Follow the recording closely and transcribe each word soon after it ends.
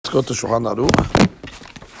go to Shulchan Aruch.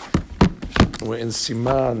 We're in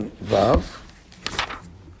Siman Vav.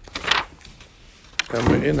 And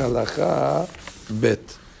we're in Halacha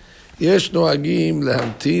Bet. יש נוהגים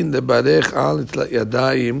להמתין לברך על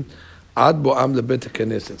ידיים עד בואם לבית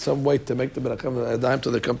הכנסת. Some wait to make the ברכה לידיים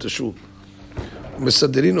till they come to shul.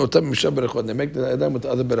 ומסדרים אותם במשך ברכות. They make the ידיים with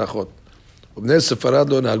other ברכות. ובני ספרד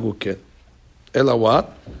לא נהגו כן. אלא what?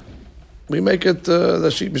 We make it,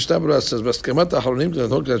 the משנה ברורה says, בהסכמת האחרונים זה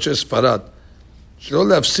נהוג לאנשי ספרד, שלא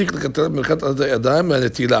להפסיק לקטל ברכת הידיים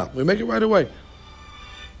מהנטילה. We make it right away.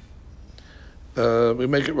 We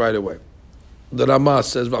make it right away. The Rama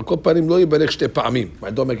says, ועל כל פנים לא יברך שתי פעמים. I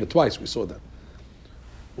don't make it twice, we saw that.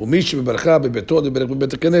 ומי שבברכה בביתו, יברך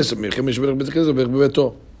בבית הכנסת. מי שברך בבית הכנסת, יברך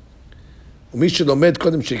בביתו. ומי שלומד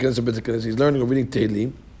קודם שיכנס לבית הכנסת, he's learning or reading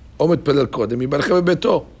תהילים, או מתפלל קודם, יברכה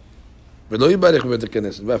בביתו. ולא יברך בבית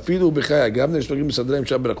הכנסת. ואפילו בחיי, גם נשלוגים מסדרים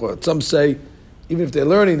שם ברכות. Some say, even if they're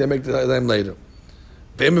learning, they make them later.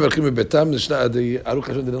 והם מברכים בביתם, ארוך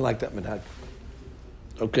השם didn't like that מנהג.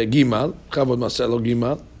 אוקיי, גימל, חבוד מעשה לו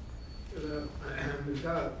גימל.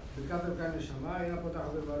 ברכת אלוקי נשמה, אינה פותחת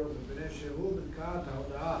בברוך, מפני שהוא ברכת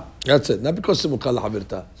ההודעה. That's it, not because זה מוקל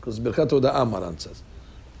לחברתה, because ברכת ההודעה מרן says.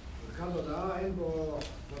 ברכת ההודעה אין בו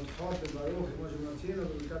פותחות בברוך, כמו שמצינו,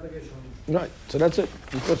 בברכת הגשם. Right, so that's it.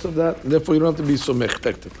 Because of that, therefore you don't have to be so mech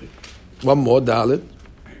technically. One more, ד'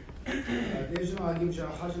 יש נוהגים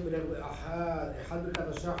שאחר שברך אחד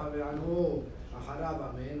ברכת השחר ויענו אחריו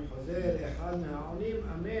אמן, חוזר אחד מהעונים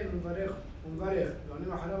אמן ומברך,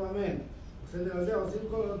 ועונים אחריו אמן. בסדר הזה עושים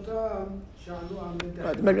כל אותם שענו אמן.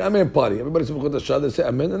 Right, make amen party. Everybody says ברכות השחר, they say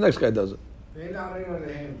amen, the next guy does it. ואין לערער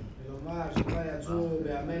עליהם, ולומר שכבר יצאו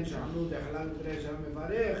באמן שענו תחלל מפני שם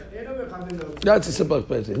מברך, אינו מכוון להוציא. That's a simple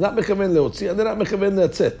explanation. He's not מכוון להוציא, אני רק מכוון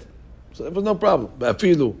לצאת. So there was no problem.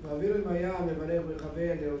 ואפילו. ואפילו אם היה מברך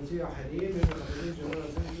מכוון להוציא אחרים, ומכוונים שלא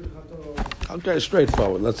לעשות ברכתו. Okay,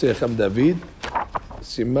 straightforward. Let's say Cham David,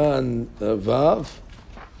 Siman Vav.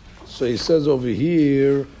 So he says over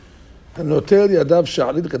here, הנוטל ידיו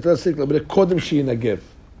שערית כתב סיק לברך קודם שינגב.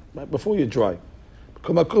 Before you dry.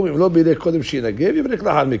 בכל מקום, אם לא בירך קודם שינגב, יברך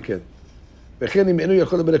לאחר מכן. וכן אם אינו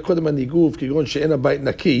יכול לברך קודם הניגוב, כגון שאין הבית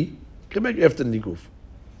נקי, כמק after ניגוב.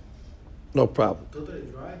 No problem. Totally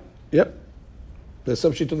dry? Yep. There's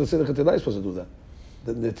some shit on the Seder Chatila is supposed to do that.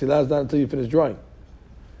 The Tila is not until you finish drying.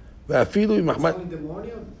 ואפילו אם מחמד... Only the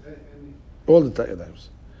morning? all the times.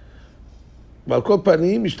 ועל כל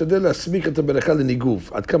פנים, משתדל להסמיך את הברכה לניגוב,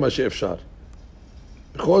 עד כמה שאפשר.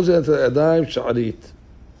 בכל זה את הידיים שערית.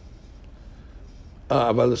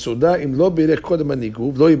 אבל הסעודה, אם לא בירך קודם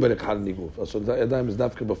הניגוב, לא יברך על ניגוב. הסעודה, הידיים is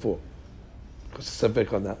דווקא before. Because it's ספק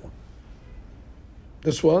on that one.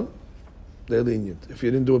 This one, they're lenient. If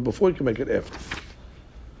you didn't do it before, you can make it after.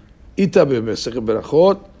 איתה במסכת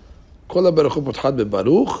ברכות, כל הברכות פותחת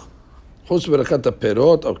בברוך, חוץ ברכת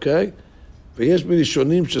הפירות, אוקיי? ויש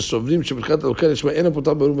מראשונים שסוברים שברכת אלוקי נשמה אינה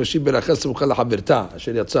פותחת בברוך משיב ברכה סמוכה לחברתה,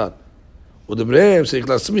 אשר יצר. ודבריהם צריך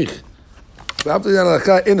להסמיך. ואף לעניין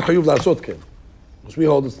ההלכה אין חיוב לעשות כן. because we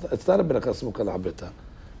hold it's not a ברכה סמוכה לחברתה.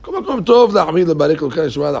 כל מקום טוב להחמיא לברך אלוקי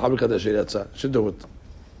נשמה לחברתה אשר יצר. should do it.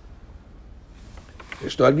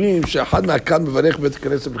 יש נוהגים שאחד מהכאן מברך בית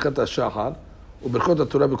הכנסת ברכת השחר וברכות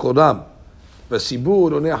התורה בקורם,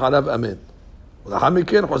 והסיבור עונה אחריו אמן. ולאחר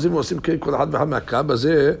מכן חוזרים ועושים כן כל אחד ואחד מהקו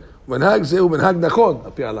בזה, ומנהג זה הוא מנהג נכון,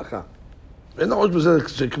 על פי ההלכה. ואין ראש בזה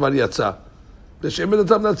שכבר יצא. ושאין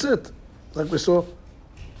בדתם לצאת. רק בסוף.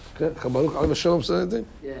 כן, חברוך עליו השלום סנדין.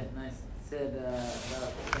 Yeah, nice. He said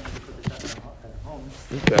at home.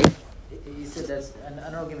 Okay. He said that,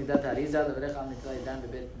 אני לא רואה מידת האריזה, לברך על נטלה ידיים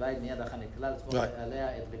בבית בית מיד אחר נטלה, לצפות עליה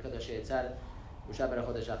את ברכות אשר יצר, ושעה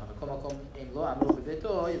ברכות השחר. בכל מקום, אם לא אמרו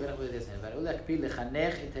בביתו, יברך בבית הסן. והראו להקפיד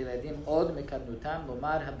לחנך את הילדים עוד מקדמותם,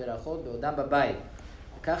 לומר הברכות בעודם בבית.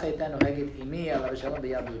 וככה הייתה נוהגת אמי עליו השלום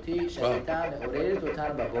בילדותי, שהייתה מעוררת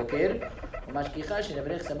אותנו בבוקר, ומשגיחה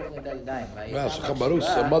שנברך סמוך לנטל ידיים. Wow, so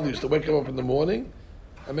Chabarus, mother used to wake him up in the morning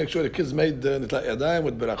and make sure the kids made נטלת ידיים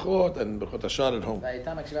with ברכות and ברכות השחר at home.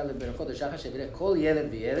 והייתה מקשיבה לברכות השחר שברך כל ילד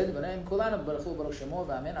וילד, ונהם כולנו ברכו ברוך שמו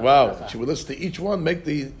ואמן. Wow, she would listen to each one, make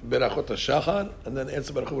the ברכות השחר, and then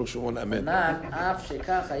answer ברכות ברוך שמו ואמן. אמנם, אף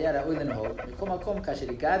שכך היה ראוי לנהוג, בכל מקום כאשר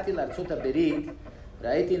הגעתי לארצות הברית,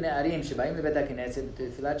 ראיתי נערים שבאים לבית הכנסת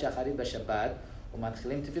בתפילת שחרית בשבת,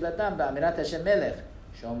 ומתחילים תפילתם באמירת השם מלך,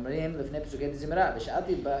 שאומרים לפני פסוקי זמרה,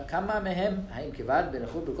 ושאלתי כמה מהם, האם כבד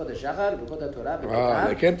ברכות ברכות השחר, ברכות התורה,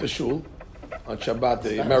 They came to shul on Shabbat,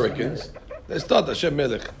 the Americans. They start Hashem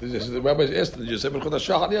Melech. The rabbis asked them, did you say Berachot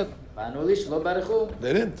HaShachar yet? וענו לי שלא ברכו.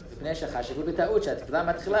 They didn't. מפני שחשבו בטעות שהתפילה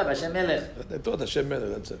מתחילה בהשם מלך. They thought Hashem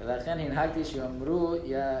Melech, that's it. ולכן הנהגתי שיאמרו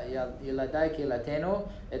ילדיי קהילתנו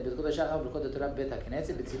את ברכות השחר וברכות התורה בבית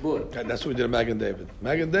הכנסת בציבור. That's what we did in Magen David.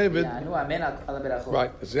 Magen David, יענו אמן על הברכות.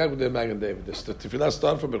 right, it's exactly what we did in Magen David. The tefillah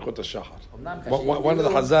started from Berachot HaShachar. אמנם One of the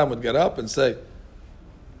Hazam would get up and say,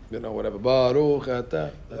 you know, whatever, Baruch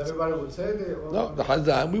Atah. Everybody would say it? Or No, the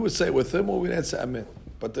Hazam, we would say it with him or we'd answer Amen.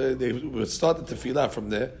 But they would start the tefillah from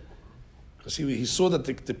there. Because he saw that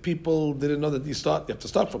the people didn't know that you have to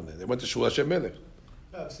start from there. They went to Shul Hashem Melech.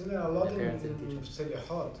 Yeah, I've seen it a lot in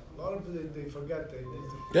Selihot. A lot of people, they forget.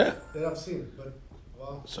 Yeah. They have seen, but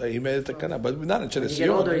wow. So he made it a kana, but not in When you Cheres get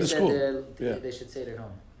older, in he the school. said Yeah. they should say it at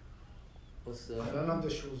home. I don't have the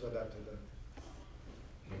shoes adapted.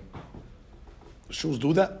 Shuls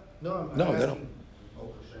do that? No, No, I'm they asking.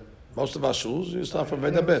 don't. Most of our shuls, you start from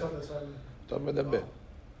Vedabet. Start from Vedabet.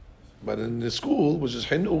 But in the school, which is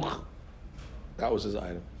Hinuch, that was his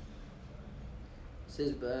item.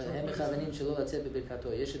 says, הם מכוונים שלא לצאת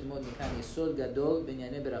בברכתו. יש ללמוד מכאן יסוד גדול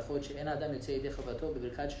בענייני ברכות שאין האדם יוצא ידי חובתו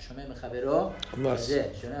בברכת ששומע מחברו הזה,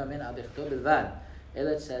 שומע אמן על ברכתו בלבד.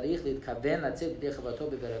 אלא צריך להתכוון לצאת ידי חובתו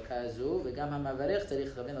בברכה זו, וגם המברך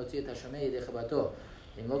צריך לכוון להוציא את השומע ידי חובתו.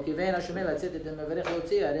 אם לא כיוון השומע לצאת את המברך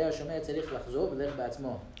להוציא, הרי השומע צריך לחזור ולך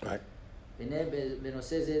בעצמו. והנה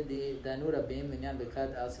בנושא זה דנו רבים לעניין ברכת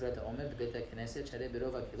על ספירת העומר בבית הכנסת, שהרי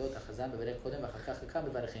ברוב הקהילות החזן מברך קודם ואחר כך לכאן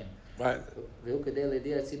מברכים. והוא כדי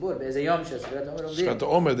להודיע לציבור באיזה יום שספירת העומר עומדים. ספירת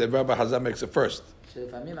העומר, the Rabbi Hazan makes it first.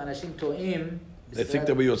 שלפעמים אנשים טועים They think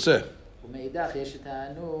that we יוצא. ומאידך יש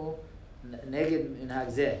טענו נגד מנהג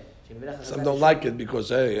זה. Some don't like it because,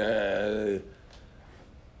 hey,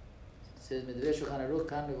 מדברי שולחן ערוך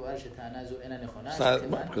כאן מבואר שטענה זו אינה נכונה.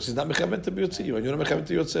 because he's not מכוון to יוצא, and you're not מכוון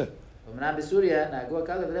to יוצא. אמנם בסוריה נהגו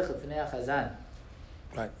הקהל לברך לפני החזן.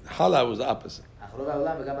 Right. Halab was the opposite. אך רוב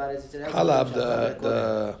העולם וגם בארץ ישראל. Halab,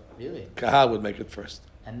 the kahal would make it first.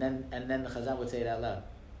 And then the Chazan would say it out loud.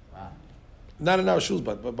 Wow. Not in our shoes,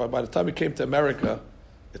 but by the time it came to America,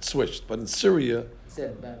 it switched. But in Syria,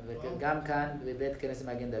 גם כאן בבית כנסת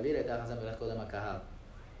מגן דוד הייתה חזן מברך קודם הקהל.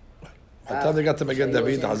 by the time they got to Magen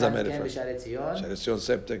David, the Hazan made it כן first. בשערי ציון. Sharet Zion,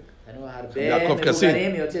 same thing. היו הרבה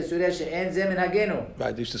מבוגרים יוצאי סוריה שאין זה מנהגנו.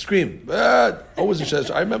 Right, they used to scream. Always in Sharet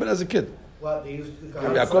Zion. I remember it as a kid. What, they used to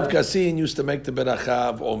Yaakov Kassin used to make the beracha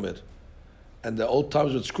of Omer. And the old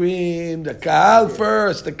times would scream, the kahal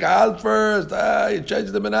first, the kahal first. You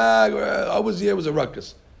changed the menag. Always here was a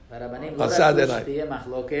ruckus. והרבנים לא רצו שתהיה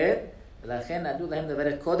מחלוקת, ולכן נתנו להם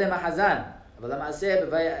לברך קודם החזן. אבל למעשה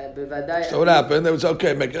בוודאי... So what happened? It was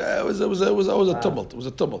okay. It was a tumult. It was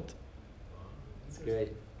a tumult. Great.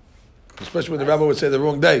 Especially when the rabbi would say the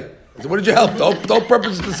wrong day. He said, what did you help? Don't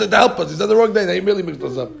purpose to say to help us. He said the wrong day. They really mixed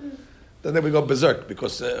us up. Then they would go berserk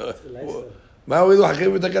because... Now we do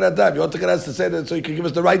hakim with the time. You want to get us to say that so you can give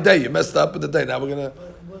us the right day. You messed up with the day. Now we're gonna.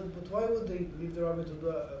 But why would they leave the rabbi to do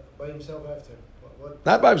it by himself after? What?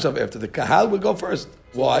 Not by himself after. The kahal would go first.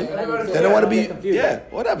 Why? They don't want to be. Yeah,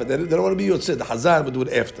 whatever. They don't want to be yotzei. The hazan would do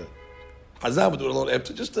it after. Hazan would do it alone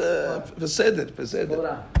after. Just for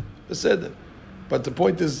seder. But the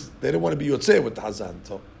point is, they don't want to be yotzei with the hazan.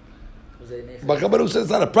 So, but Kabbalah says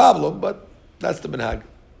it's not a problem, but that's the minhag.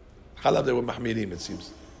 Halab they were mahmirim, it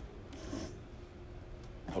seems.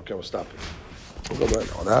 Okay, we'll stop it. We'll go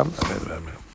back.